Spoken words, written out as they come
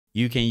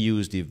You can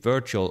use the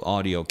virtual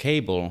audio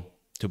cable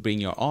to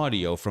bring your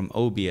audio from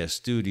OBS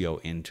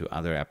Studio into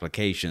other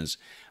applications,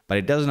 but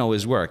it doesn't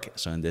always work.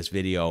 So in this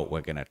video,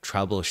 we're going to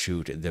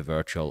troubleshoot the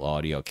virtual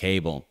audio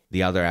cable.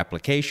 The other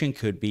application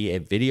could be a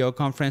video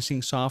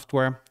conferencing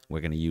software.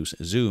 We're going to use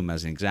Zoom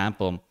as an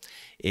example.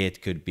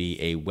 It could be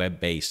a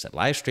web-based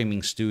live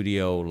streaming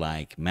studio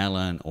like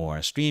Melon or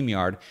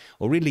StreamYard,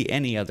 or really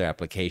any other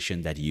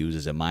application that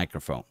uses a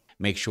microphone.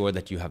 Make sure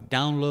that you have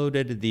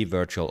downloaded the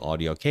virtual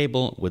audio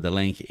cable with the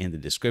link in the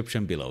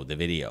description below the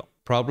video.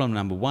 Problem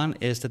number one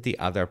is that the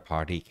other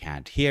party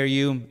can't hear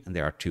you, and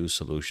there are two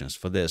solutions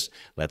for this.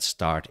 Let's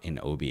start in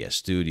OBS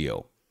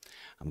Studio.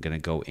 I'm going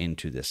to go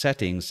into the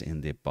settings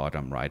in the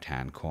bottom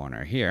right-hand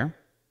corner here,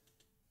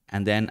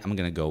 and then I'm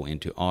going to go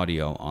into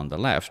audio on the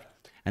left.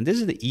 And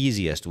this is the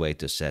easiest way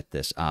to set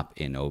this up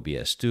in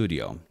OBS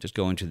Studio. Just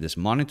go into this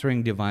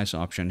monitoring device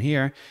option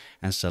here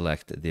and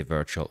select the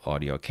virtual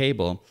audio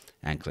cable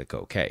and click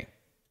OK.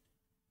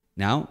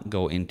 Now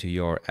go into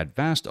your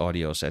advanced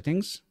audio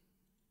settings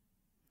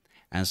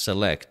and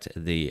select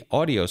the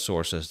audio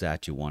sources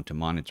that you want to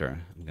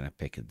monitor. I'm going to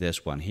pick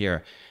this one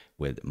here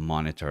with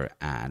monitor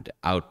and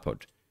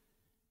output.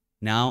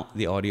 Now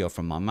the audio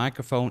from my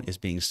microphone is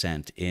being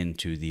sent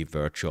into the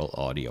virtual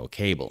audio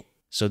cable.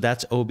 So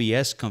that's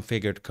OBS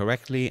configured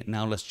correctly.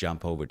 Now let's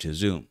jump over to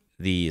Zoom.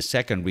 The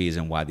second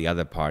reason why the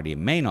other party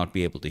may not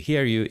be able to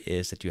hear you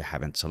is that you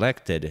haven't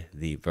selected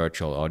the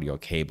virtual audio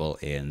cable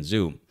in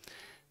Zoom.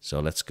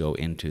 So let's go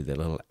into the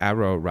little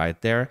arrow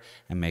right there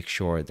and make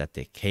sure that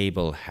the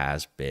cable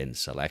has been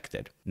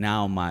selected.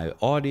 Now my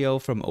audio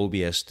from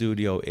OBS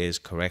Studio is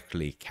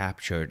correctly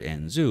captured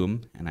in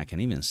Zoom, and I can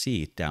even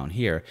see it down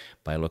here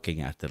by looking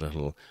at the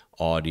little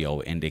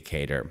audio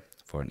indicator.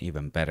 For an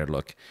even better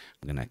look,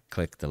 I'm going to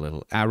click the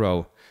little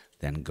arrow,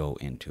 then go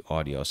into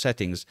audio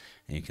settings,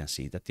 and you can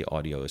see that the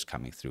audio is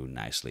coming through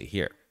nicely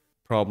here.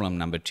 Problem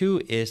number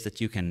two is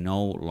that you can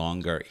no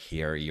longer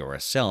hear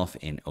yourself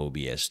in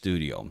OBS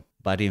Studio.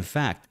 But in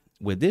fact,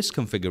 with this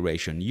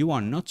configuration, you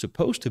are not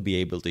supposed to be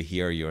able to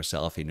hear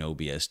yourself in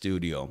OBS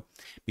Studio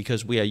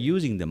because we are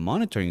using the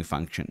monitoring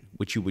function,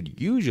 which you would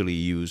usually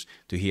use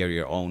to hear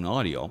your own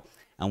audio.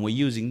 And we're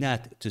using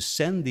that to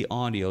send the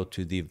audio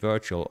to the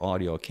virtual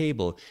audio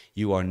cable.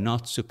 You are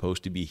not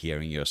supposed to be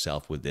hearing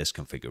yourself with this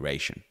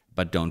configuration.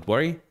 But don't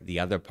worry, the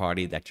other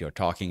party that you're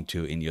talking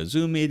to in your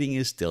Zoom meeting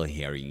is still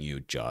hearing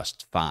you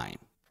just fine.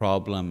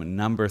 Problem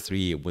number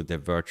three with the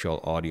virtual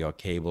audio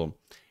cable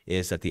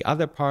is that the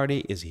other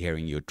party is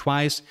hearing you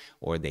twice,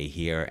 or they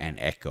hear an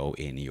echo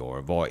in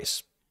your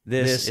voice.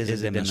 This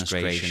is a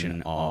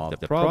demonstration of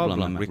the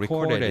problem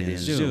recorded in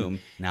Zoom.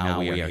 Now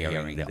we are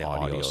hearing the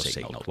audio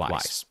signal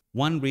twice.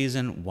 One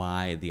reason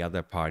why the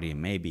other party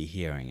may be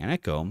hearing an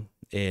echo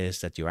is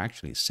that you're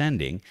actually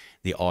sending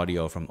the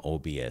audio from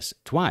OBS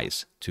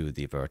twice to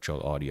the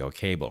virtual audio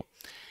cable.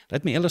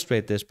 Let me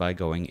illustrate this by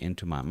going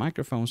into my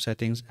microphone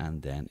settings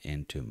and then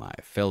into my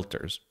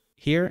filters.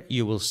 Here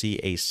you will see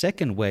a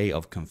second way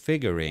of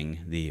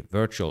configuring the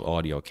virtual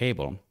audio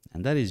cable,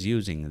 and that is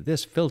using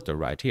this filter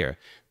right here,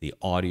 the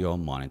audio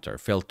monitor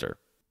filter.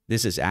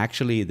 This is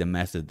actually the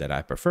method that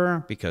I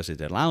prefer because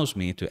it allows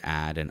me to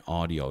add an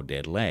audio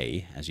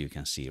delay, as you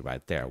can see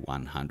right there,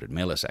 100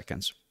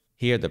 milliseconds.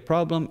 Here the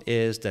problem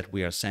is that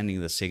we are sending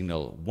the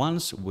signal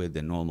once with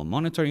the normal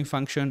monitoring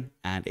function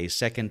and a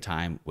second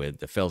time with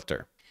the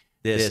filter.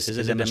 This is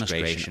a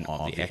demonstration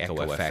of the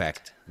echo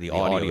effect. The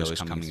audio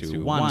is coming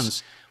through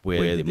once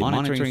with the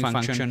monitoring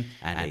function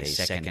and a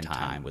second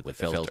time with the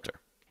filter.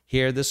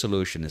 Here the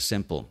solution is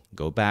simple.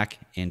 Go back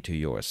into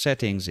your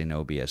settings in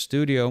OBS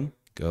Studio,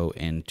 go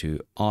into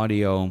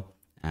audio,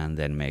 and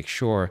then make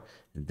sure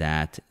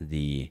that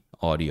the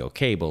audio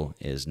cable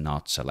is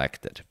not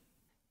selected.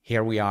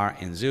 Here we are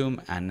in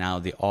Zoom, and now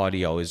the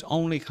audio is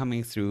only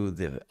coming through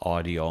the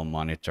audio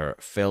monitor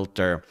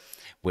filter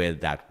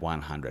with that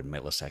 100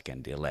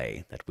 millisecond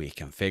delay that we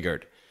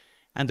configured.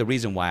 And the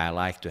reason why I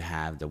like to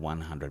have the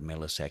 100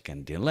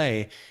 millisecond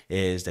delay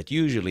is that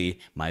usually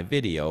my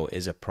video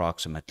is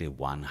approximately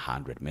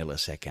 100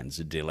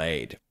 milliseconds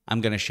delayed. I'm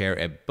going to share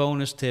a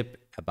bonus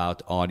tip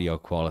about audio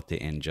quality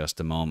in just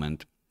a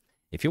moment.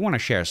 If you want to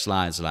share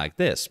slides like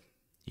this,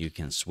 you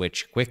can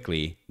switch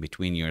quickly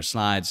between your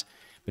slides,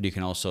 but you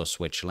can also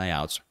switch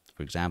layouts.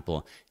 For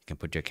example, you can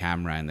put your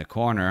camera in the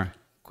corner,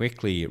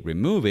 quickly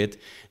remove it,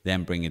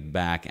 then bring it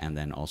back, and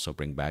then also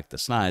bring back the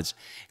slides.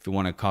 If you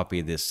want to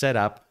copy this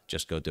setup,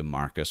 just go to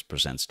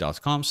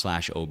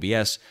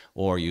markuspresents.com/OBS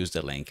or use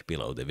the link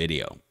below the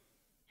video.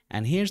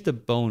 And here's the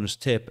bonus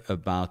tip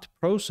about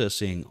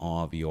processing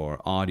of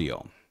your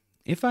audio.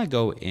 If I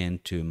go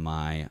into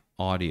my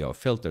audio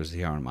filters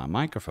here on my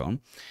microphone,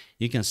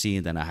 you can see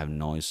that I have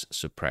noise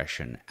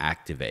suppression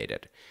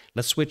activated.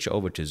 Let's switch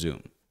over to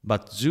Zoom.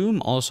 But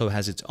Zoom also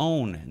has its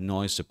own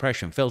noise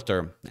suppression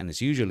filter and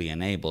is usually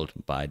enabled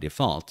by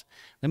default.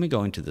 Let me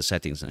go into the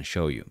settings and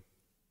show you.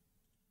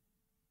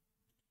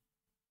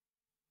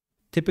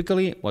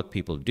 Typically, what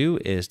people do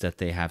is that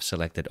they have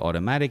selected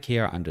automatic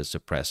here under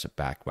suppress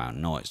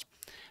background noise.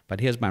 But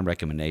here's my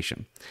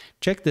recommendation.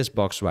 Check this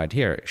box right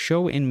here,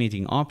 Show in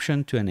Meeting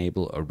option to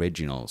enable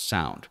original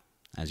sound.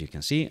 As you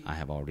can see, I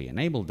have already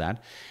enabled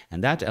that,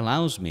 and that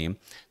allows me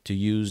to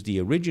use the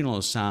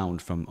original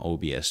sound from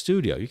OBS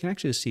Studio. You can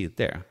actually see it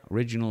there,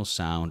 original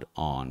sound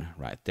on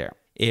right there.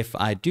 If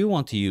I do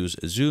want to use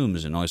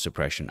Zoom's noise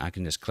suppression, I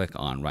can just click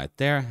on right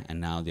there, and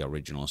now the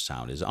original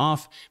sound is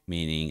off,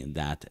 meaning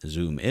that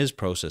Zoom is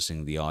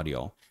processing the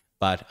audio.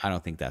 But I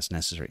don't think that's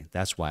necessary.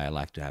 That's why I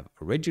like to have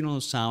original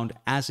sound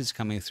as it's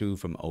coming through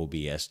from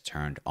OBS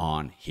turned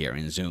on here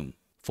in Zoom.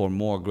 For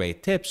more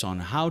great tips on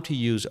how to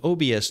use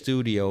OBS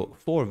Studio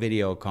for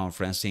video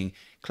conferencing,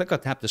 click or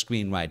tap the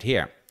screen right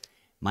here.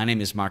 My name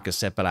is Markus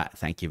Seppälä.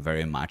 Thank you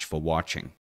very much for watching.